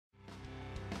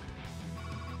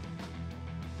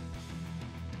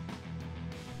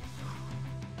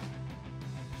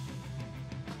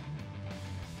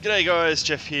G'day guys,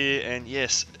 Jeff here, and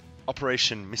yes,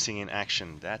 Operation Missing in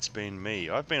Action, that's been me.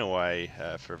 I've been away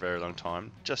for a very long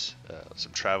time, just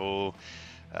some travel,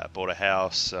 bought a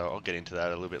house, I'll get into that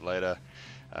a little bit later,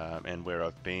 and where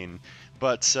I've been.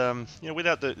 But,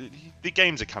 without the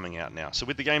games are coming out now. So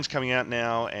with the games coming out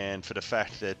now, and for the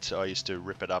fact that I used to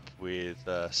rip it up with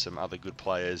some other good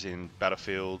players in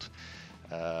Battlefield,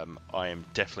 I am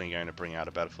definitely going to bring out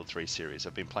a Battlefield 3 series.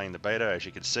 I've been playing the beta, as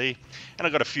you can see, and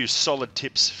I've got a few solid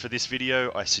tips for this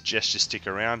video. I suggest you stick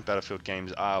around. Battlefield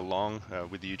games are long,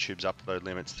 with the YouTube's upload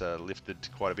limits lifted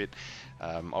quite a bit.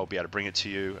 I'll be able to bring it to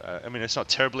you. I mean, it's not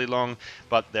terribly long,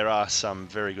 but there are some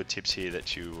very good tips here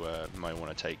that you might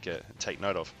want to take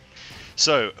note of.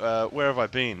 So, where have I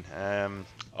been?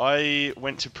 I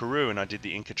went to Peru and I did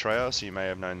the Inca Trail, so you may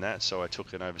have known that. So I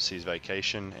took an overseas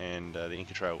vacation, and the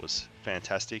Inca Trail was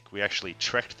fantastic. We actually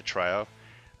trekked the trail.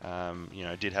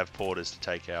 Did have porters to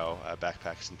take our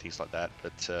backpacks and things like that,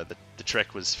 but the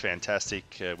trek was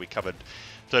fantastic. We covered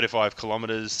 35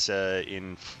 kilometers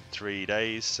in 3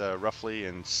 days, roughly,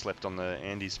 and slept on the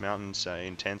Andes Mountains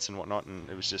in tents and whatnot, and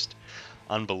it was just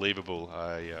unbelievable.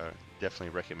 I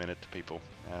definitely recommend it to people.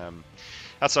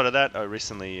 Outside of that, I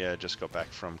recently just got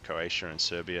back from Croatia and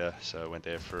Serbia, so I went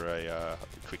there for a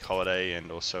quick holiday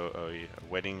and also a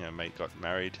wedding. A mate got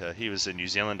married. He was a New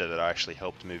Zealander that I actually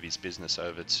helped move his business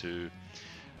over to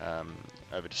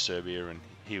Serbia, and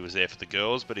he was there for the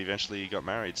girls, but eventually he got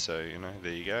married. So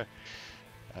there you go.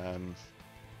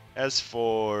 As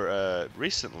for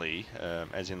recently,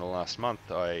 as in the last month,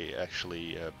 I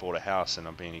actually bought a house, and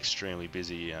I've been extremely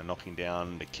busy knocking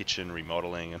down the kitchen,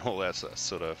 remodeling, and all that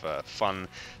sort of fun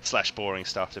 / boring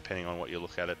stuff, depending on what you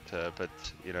look at it. But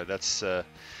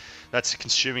that's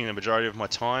consuming the majority of my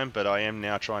time. But I am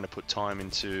now trying to put time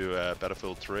into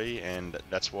Battlefield 3, and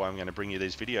that's why I'm going to bring you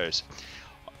these videos.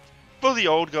 For the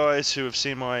old guys who have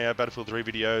seen my Battlefield 3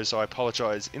 videos, I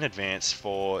apologize in advance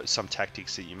for some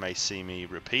tactics that you may see me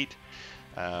repeat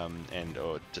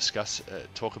or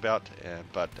talk about.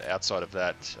 But outside of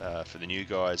that, for the new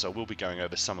guys, I will be going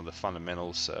over some of the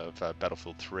fundamentals of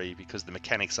Battlefield 3, because the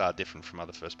mechanics are different from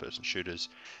other first-person shooters,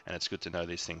 and it's good to know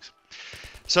these things.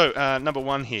 So, number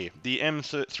one here, the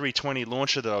M320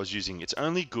 launcher that I was using, it's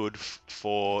only good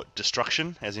for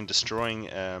destruction, as in destroying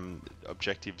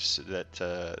objectives that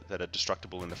are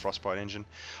destructible in the Frostbite engine,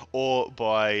 or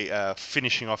by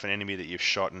finishing off an enemy that you've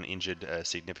shot and injured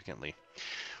significantly.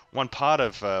 One part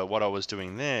of what I was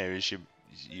doing there is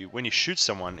when you shoot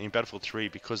someone in Battlefield 3,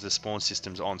 because the spawn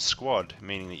system's on squad,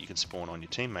 meaning that you can spawn on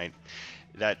your teammate,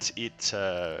 that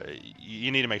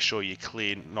you need to make sure you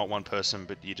clear not one person,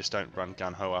 but you just don't run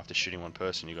gun-ho after shooting one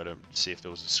person. You've got to see if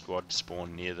there was a squad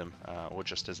spawn near them, or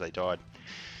just as they died.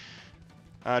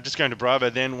 Just going to Bravo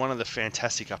then, one of the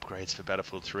fantastic upgrades for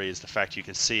Battlefield 3 is the fact you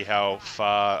can see how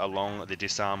far along the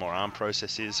disarm or arm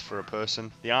process is for a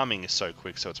person. The arming is so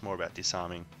quick, so it's more about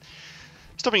disarming.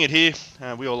 Stopping it here,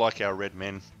 we all like our red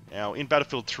men. Now, in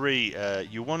Battlefield 3,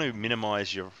 you want to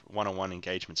minimize your one-on-one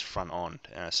engagements front on.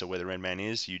 So where the red man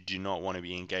is, you do not want to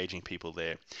be engaging people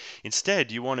there.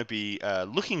 Instead, you want to be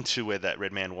looking to where that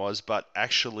red man was, but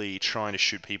actually trying to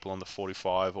shoot people on the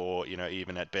 45 or,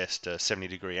 even at best a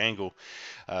 70-degree angle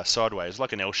sideways,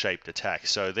 like an L-shaped attack.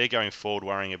 So they're going forward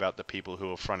worrying about the people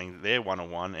who are fronting their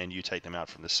one-on-one, and you take them out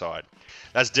from the side.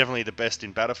 That's definitely the best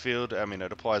in Battlefield. I mean,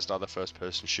 it applies to other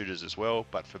first-person shooters as well,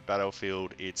 but for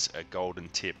Battlefield, it's a golden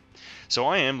tip. So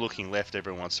I am looking left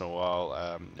every once in a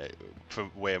while for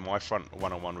where my front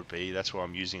one-on-one would be. That's why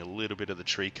I'm using a little bit of the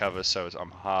tree cover, so I'm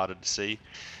harder to see.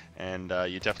 And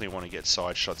you definitely want to get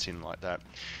side shots in like that.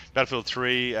 Battlefield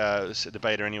 3, the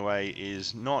beta anyway,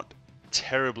 is not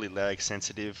terribly lag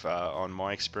sensitive on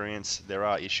my experience. There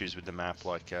are issues with the map,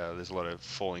 like there's a lot of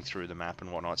falling through the map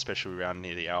and whatnot, especially around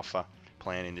near the alpha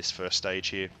plan in this first stage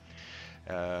here.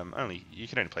 You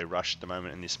can only play Rush at the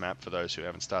moment in this map for those who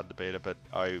haven't started the beta, but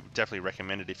I definitely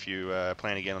recommend it if you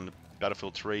plan again on the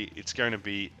Battlefield 3. It's going to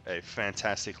be a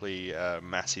fantastically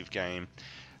massive game,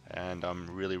 and I'm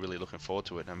really looking forward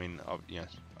to it. I mean,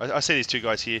 I see these two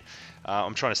guys here.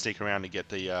 I'm trying to sneak around to get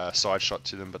the side shot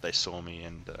to them, but they saw me,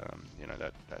 and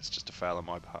that's just a fail on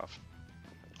my behalf.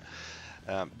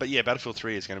 But yeah, Battlefield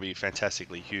 3 is going to be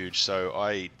fantastically huge, so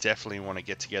I definitely want to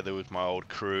get together with my old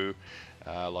crew,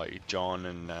 like John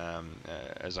and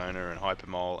Azona and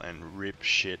Hypermole, and rip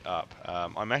shit up.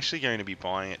 I'm actually going to be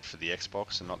buying it for the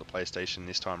Xbox and not the PlayStation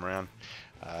this time around.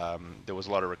 There was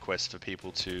a lot of requests for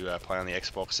people to play on the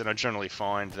Xbox, and I generally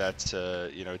find that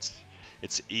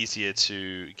it's easier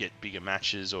to get bigger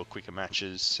matches or quicker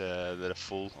matches that are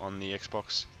full on the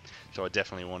Xbox. So I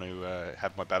definitely want to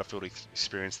have my Battlefield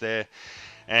experience there,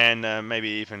 and maybe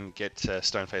even get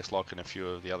Stoneface Lock and a few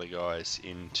of the other guys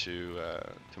into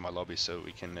to my lobby, so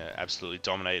we can absolutely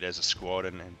dominate as a squad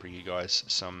and bring you guys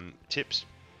some tips.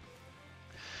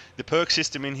 The perk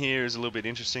system in here is a little bit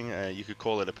interesting. You could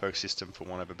call it a perk system for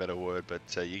want of a better word, but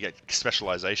you get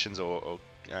specializations, or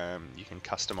you can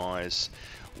customize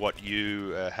what you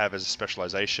have as a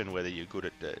specialization, whether you're good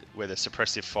at whether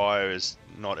suppressive fire is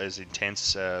not as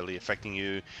intensely affecting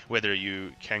you, whether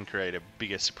you can create a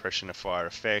bigger suppression of fire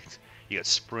effect. You got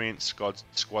sprint,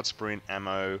 squad sprint,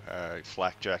 ammo,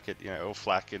 flak jacket, or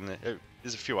flak, and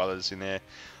there's a few others in there.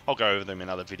 I'll go over them in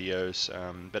other videos,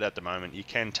 but at the moment you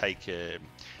can take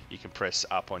you can press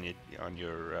up on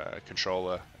your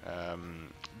controller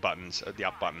buttons, the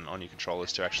up button on your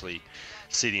controllers, to actually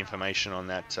see the information on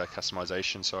that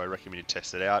customization. So I recommend you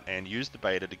test it out and use the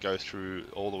beta to go through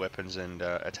all the weapons and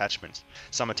attachments.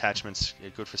 Some attachments are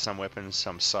good for some weapons,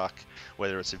 some suck,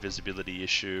 whether it's a visibility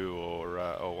issue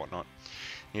or whatnot.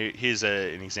 Here's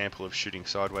an example of shooting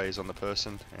sideways on the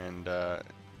person and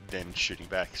then shooting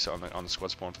back, so on the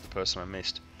squad spawn for the person I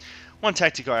missed. One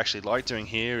tactic I actually like doing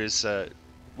here is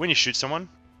when you shoot someone,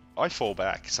 I fall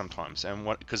back sometimes, and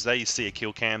because they see a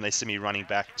kill cam, they see me running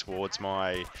back towards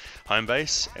my home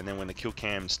base, and then when the kill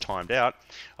cam's timed out,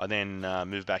 I then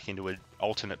move back into an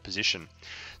alternate position.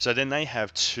 So then they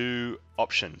have two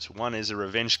options. One is a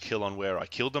revenge kill on where I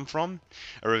killed them from,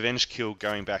 a revenge kill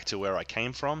going back to where I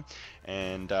came from,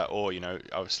 and or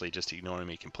obviously just ignoring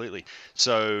me completely.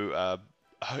 So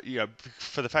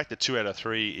for the fact that 2 out of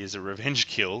 3 is a revenge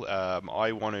kill,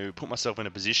 I want to put myself in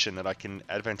a position that I can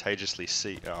advantageously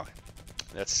see. Oh,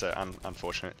 that's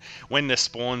unfortunate. When the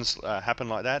spawns happen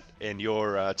like that, and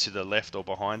you're to the left or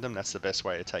behind them, that's the best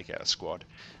way to take out a squad,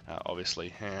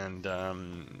 obviously. And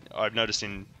I've noticed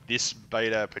in this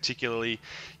beta particularly,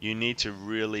 you need to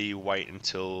really wait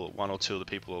until 1 or 2 of the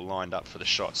people are lined up for the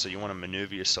shot. So you want to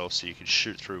maneuver yourself so you can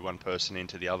shoot through one person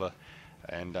into the other,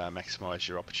 and maximize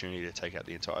your opportunity to take out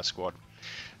the entire squad.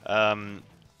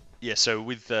 Yeah, so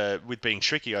with being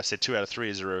tricky, I said 2 out of 3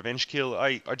 is a revenge kill.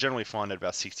 I generally find it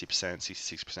about 60%,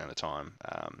 66% of the time.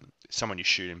 Someone you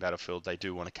shoot in Battlefield, they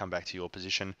do want to come back to your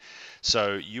position.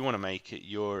 So you want to make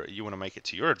it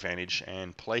to your advantage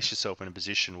and place yourself in a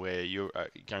position where you're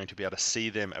going to be able to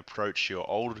see them approach your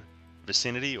old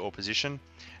vicinity or position,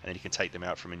 and then you can take them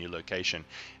out from a new location,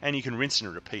 and you can rinse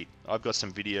and repeat. I've got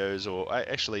some videos, or I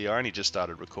only just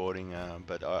started recording,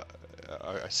 but I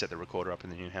set the recorder up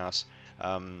in the new house.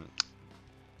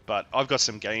 But I've got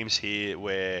some games here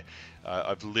where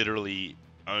I've literally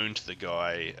owned the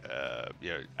guy,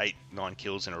 8-9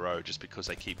 kills in a row, just because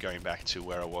they keep going back to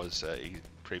where I was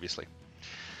previously.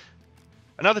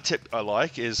 Another tip I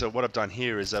like is what I've done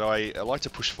here is that I like to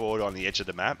push forward on the edge of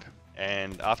the map,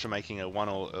 and after making a 1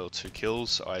 or 2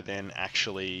 kills, I then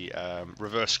actually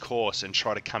reverse course and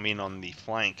try to come in on the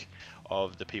flank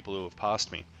of the people who have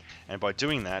passed me. And by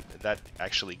doing that, that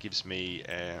actually gives me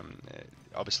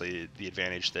obviously the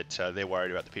advantage that they're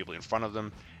worried about the people in front of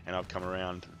them, and I've come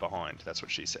around behind. That's what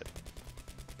she said.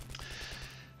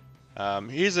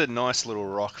 Here's a nice little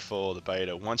rock for the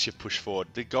beta. Once you've pushed forward,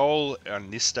 the goal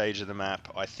on this stage of the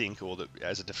map, I think, or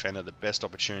as a defender, the best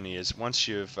opportunity is once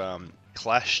you've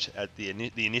clashed at the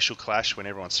initial clash, when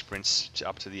everyone sprints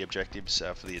up to the objectives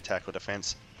for the attack or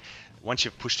defense. Once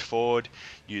you've pushed forward,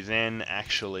 you then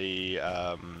actually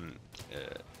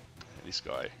this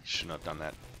guy shouldn't have done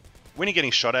that. When you're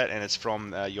getting shot at and it's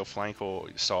from your flank or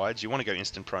sides, you want to go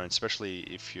instant prone, especially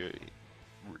if you're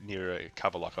near a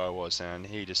cover like I was, and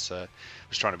he just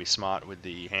was trying to be smart with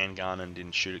the handgun and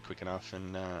didn't shoot it quick enough,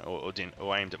 and or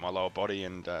aimed at my lower body,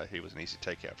 and he was an easy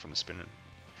takeout from the spinning.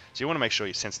 So you want to make sure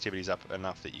your sensitivity's up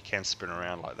enough that you can spin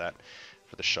around like that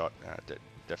for the shot. That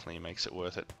definitely makes it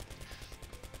worth it.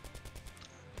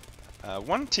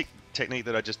 One technique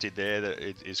that I just did there that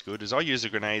is good is I use the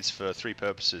grenades for 3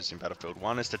 purposes in Battlefield.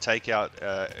 One is to take out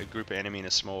a group of enemy in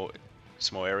a small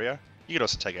area. You could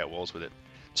also take out walls with it.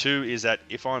 2 is that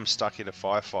if I'm stuck in a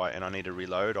firefight and I need to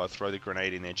reload, I throw the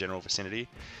grenade in their general vicinity.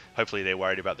 Hopefully they're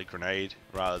worried about the grenade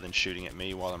rather than shooting at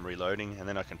me while I'm reloading, and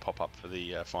then I can pop up for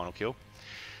the final kill.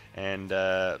 And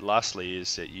lastly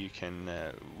is that you can,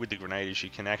 with the grenades, you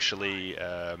can actually,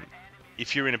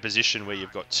 if you're in a position where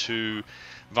you've got 2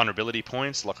 vulnerability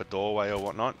points, like a doorway or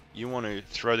whatnot, you want to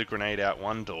throw the grenade out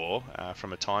one door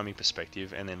from a timing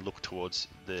perspective, and then look towards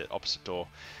the opposite door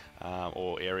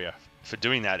or area. For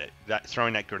doing that,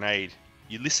 throwing that grenade,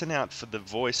 you listen out for the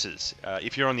voices.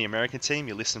 If you're on the American team,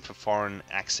 you listen for foreign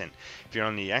accent. If you're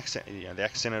on the accent, the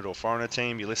accented or foreigner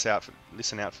team, you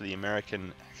listen out for the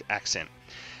American accent.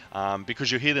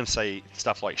 Because you hear them say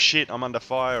stuff like "shit, I'm under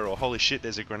fire," or "holy shit,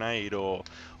 there's a grenade," or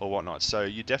whatnot. So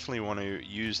you definitely want to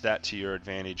use that to your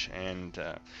advantage and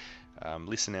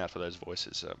listen out for those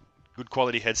voices. Good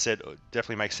quality headset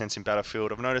definitely makes sense in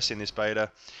Battlefield. I've noticed in this beta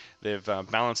they've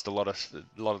balanced a lot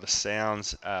of the sounds.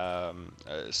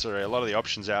 Sorry, a lot of the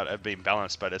options out have been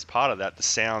balanced, but as part of that, the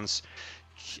sounds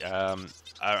are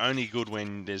only good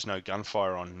when there's no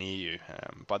gunfire on near you.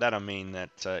 By that I mean that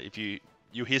if you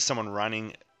hear someone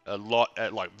running a lot,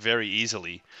 like very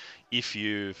easily, if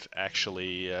you've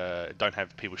actually don't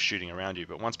have people shooting around you.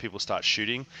 But once people start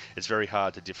shooting, it's very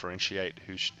hard to differentiate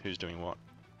who's doing what.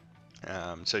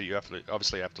 So you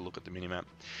obviously have to look at the minimap.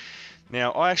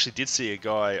 Now, I actually did see a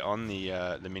guy on the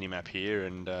minimap here,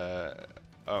 and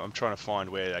I'm trying to find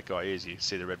where that guy is. You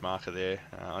see the red marker there.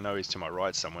 I know he's to my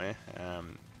right somewhere.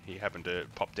 He happened to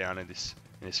pop down in this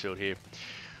field here.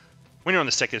 When you're on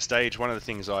the second stage, one of the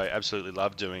things I absolutely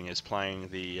love doing is playing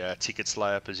the Ticket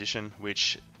Slayer position,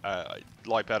 which,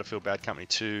 like Battlefield Bad Company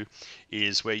 2,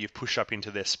 is where you push up into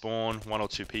their spawn, 1 or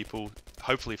 2 people,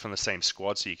 hopefully from the same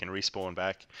squad so you can respawn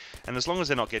back. And as long as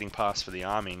they're not getting past for the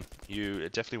arming, you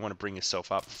definitely want to bring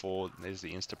yourself up for, there's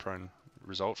the insta-prone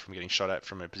result from getting shot at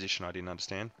from a position I didn't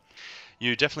understand.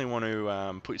 You definitely want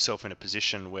to put yourself in a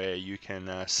position where you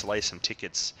can slay some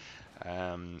tickets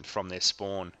from their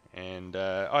spawn, and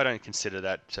I don't consider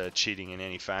that cheating in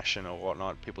any fashion or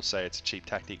whatnot. People say it's a cheap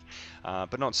tactic,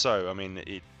 but not so. I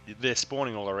mean, they're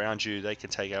spawning all around you. They can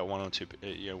take out 1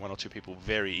 or 2 people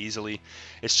very easily.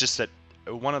 It's just that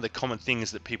one of the common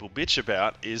things that people bitch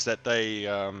about is that they,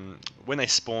 when they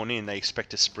spawn in, they expect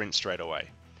to sprint straight away.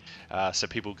 So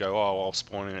people go, oh, I'll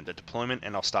spawn in at the deployment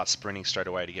and I'll start sprinting straight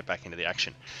away to get back into the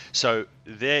action. So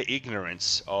their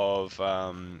ignorance of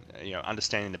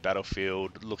understanding the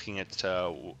battlefield, looking at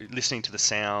listening to the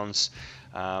sounds,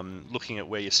 looking at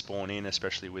where you spawn in,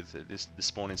 especially with the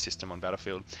spawn-in system on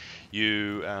Battlefield,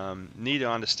 you need to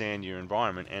understand your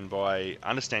environment, and by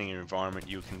understanding your environment,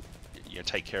 you can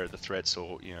take care of the threats,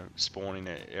 or spawn in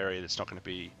an area that's not going to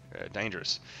be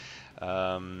dangerous.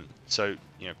 So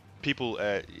people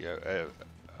are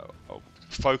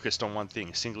focused on one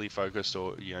thing, singly focused,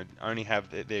 or only have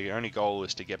their only goal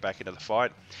is to get back into the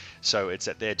fight. So it's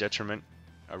at their detriment.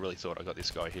 I really thought I got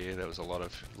this guy here. There was a lot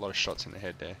of shots in the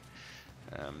head there,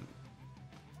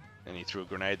 and he threw a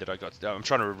grenade that I got. I'm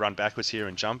trying to run backwards here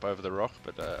and jump over the rock,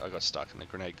 but I got stuck, and the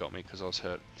grenade got me because I was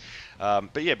hurt.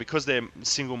 But yeah, because their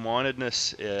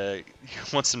single-mindedness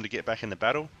wants them to get back in the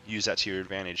battle, use that to your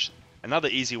advantage. Another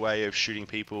easy way of shooting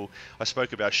people, I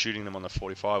spoke about shooting them on the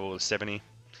 45 or the 70.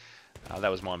 That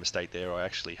was my mistake there. I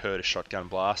actually heard a shotgun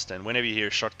blast, and whenever you hear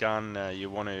a shotgun, and you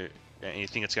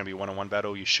think it's going to be a one-on-one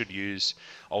battle, you should use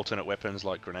alternate weapons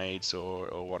like grenades or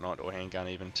whatnot, or handgun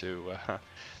even, to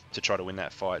try to win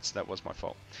that fight. So that was my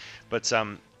fault. But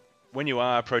when you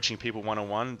are approaching people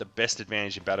one-on-one, the best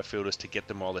advantage in Battlefield is to get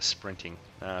them while they're sprinting.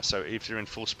 So if you're in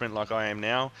full sprint like I am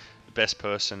now, the best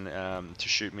person to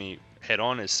shoot me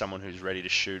head-on is someone who's ready to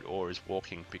shoot or is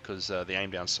walking, because the aim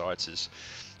down sights is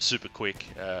super quick,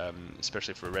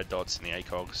 especially for red dots and the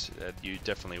ACOGs. You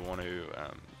definitely want to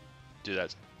do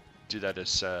that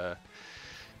as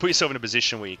put yourself in a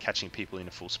position where you're catching people in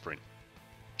a full sprint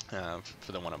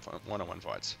for the one-on-one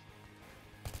fights.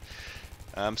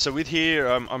 So with here,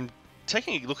 I'm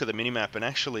taking a look at the minimap and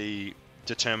actually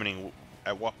determining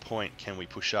at what point can we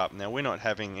push up. Now, we're not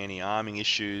having any arming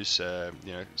issues.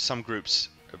 Some groups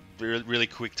are really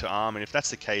quick to arm, and if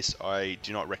that's the case, I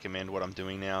do not recommend what I'm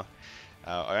doing now.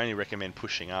 I only recommend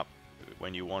pushing up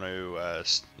when you want to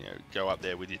go up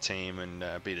there with your team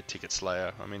and be the ticket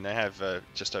slayer. I mean, they have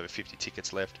just over 50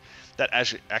 tickets left. That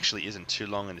actually isn't too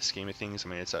long in the scheme of things. I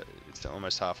mean, it's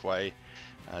almost halfway,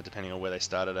 depending on where they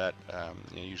started at.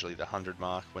 Usually the 100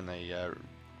 mark when they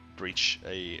reach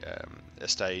a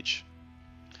stage.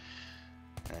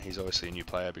 He's obviously a new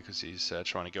player because he's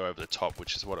trying to go over the top,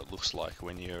 which is what it looks like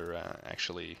when you're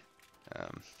actually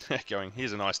going.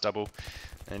 Here's a nice double,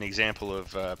 an example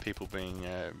of people being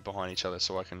behind each other,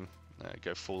 so I can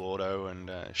go full auto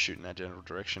and shoot in that general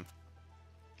direction.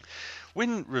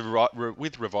 When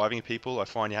with reviving people, I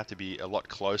find you have to be a lot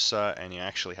closer, and you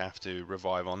actually have to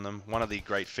revive on them. One of the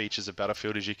great features of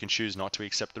Battlefield is you can choose not to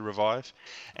accept the revive,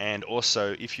 and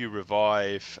also if you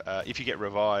revive, if you get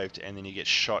revived and then you get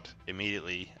shot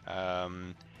immediately,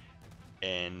 and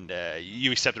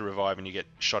you accept the revive and you get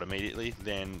shot immediately,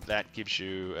 then that gives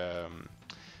you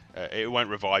it won't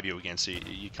revive you again, so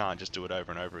you can't just do it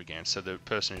over and over again. So the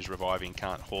person who's reviving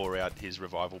can't whore out his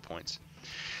revival points.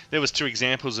 There was 2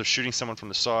 examples of shooting someone from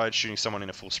the side, shooting someone in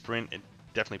a full sprint. It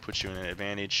definitely puts you in an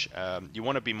advantage. You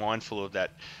want to be mindful of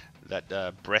that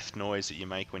breath noise that you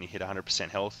make when you hit 100%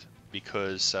 health,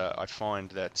 because I find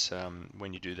that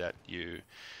when you do that,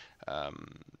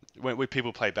 when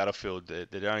people play Battlefield,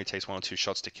 it only takes 1 or 2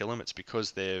 shots to kill them. It's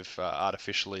because they've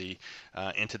artificially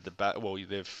entered the battle. Well,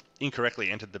 they've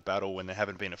incorrectly entered the battle when they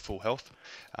haven't been at full health.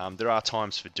 There are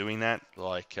times for doing that,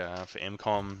 like for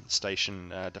MCOM,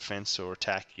 station defense or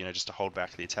attack. Just to hold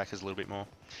back the attackers a little bit more.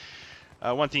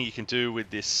 One thing you can do with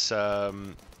this.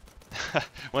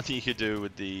 One thing you could do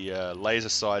with the laser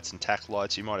sights and tack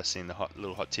lights, you might have seen the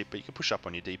little hot tip, but you can push up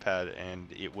on your D-pad and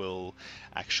it will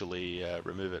actually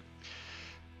remove it.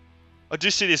 I do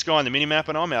see this guy on the minimap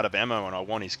and I'm out of ammo and I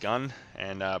want his gun,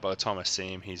 and by the time I see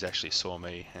him he's actually saw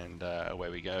me, and away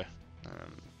we go.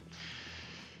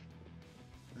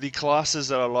 The classes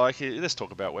that I like, let's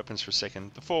talk about weapons for a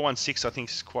second. The 416 I think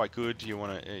is quite good.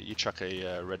 You chuck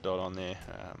a red dot on there,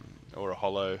 or a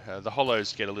holo. The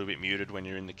holos get a little bit muted when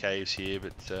you're in the caves here,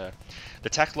 but the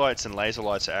tack lights and laser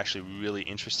lights are actually really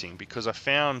interesting, because I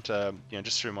found,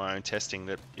 just through my own testing,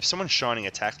 that if someone's shining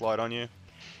a tack light on you,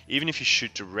 even if you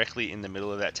shoot directly in the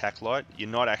middle of that tack light, you're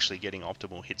not actually getting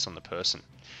optimal hits on the person.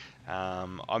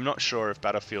 I'm not sure if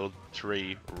Battlefield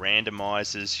 3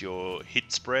 randomizes your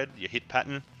hit spread, your hit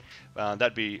pattern.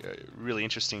 That'd be really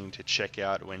interesting to check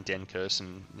out when Dan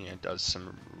Curson does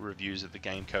some reviews of the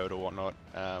game code or whatnot,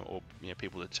 or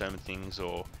people determine things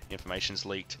or information's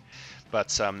leaked.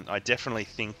 But I definitely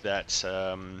think that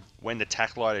when the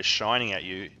tack light is shining at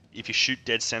you, if you shoot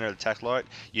dead center of the tack light,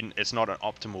 it's not an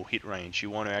optimal hit range. You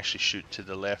want to actually shoot to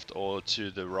the left or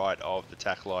to the right of the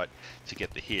tack light to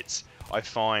get the hits. I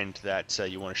find that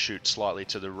you want to shoot slightly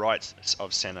to the right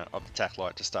of center of the tack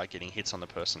light to start getting hits on the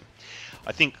person.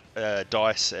 I think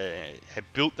DICE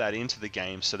have built that into the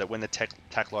game so that when the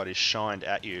tack light is shined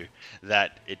at you,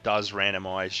 that it does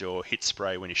randomize your hit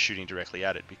spray when you're shooting directly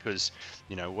at it, because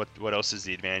what else is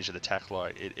the advantage of the tack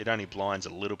light? It only blinds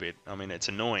a little bit. I mean, it's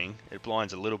annoying, it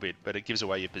blinds a little bit, but it gives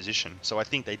away your position. So I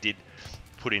think they did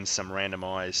put in some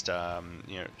randomized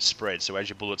spread, so as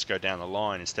your bullets go down the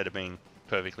line, instead of being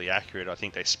perfectly accurate, I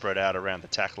think they spread out around the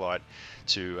tack light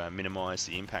to minimize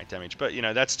the impact damage. But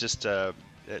that's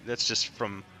just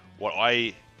from what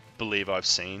I believe I've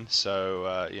seen. So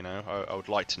I would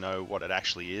like to know what it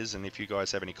actually is, and if you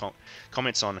guys have any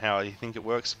comments on how you think it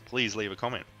works, please leave a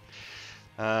comment.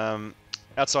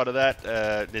 Outside of that,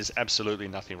 there's absolutely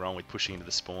nothing wrong with pushing into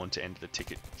the spawn to enter the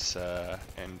tickets,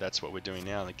 and that's what we're doing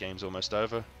now. The game's almost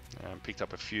over. Picked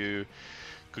up a few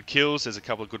good kills. There's a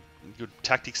couple of good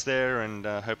tactics there, and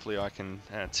hopefully I can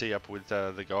tee up with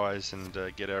the guys and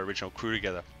get our original crew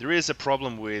together. There is a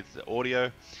problem with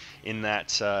audio in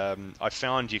that I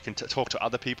found you can talk to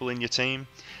other people in your team,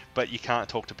 but you can't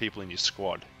talk to people in your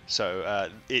squad. So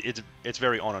it's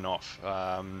very on and off.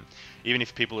 Even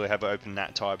if people who have open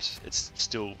NAT types, it's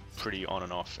still pretty on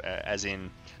and off, as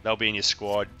in they'll be in your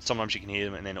squad, sometimes you can hear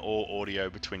them, and then all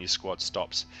audio between your squad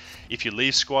stops. If you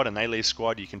leave squad and they leave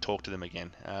squad, you can talk to them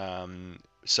again.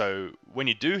 So when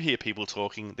you do hear people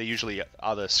talking, they're usually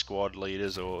other squad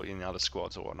leaders or in other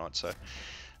squads or whatnot. So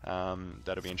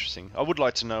that'll be interesting. I would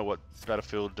like to know what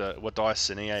Battlefield, what DICE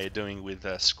and EA are doing with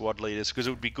squad leaders, because it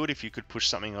would be good if you could push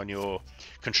something on your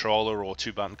controller or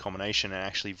 2-button combination and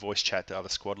actually voice chat to other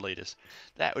squad leaders.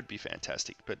 That would be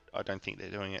fantastic, but I don't think they're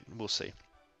doing it. We'll see.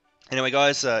 Anyway,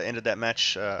 guys, ended that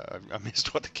match. I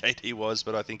missed what the KD was,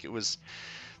 but I think it was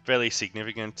fairly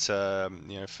significant,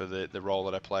 for the role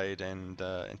that I played. And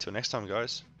until next time,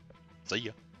 guys, see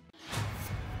ya.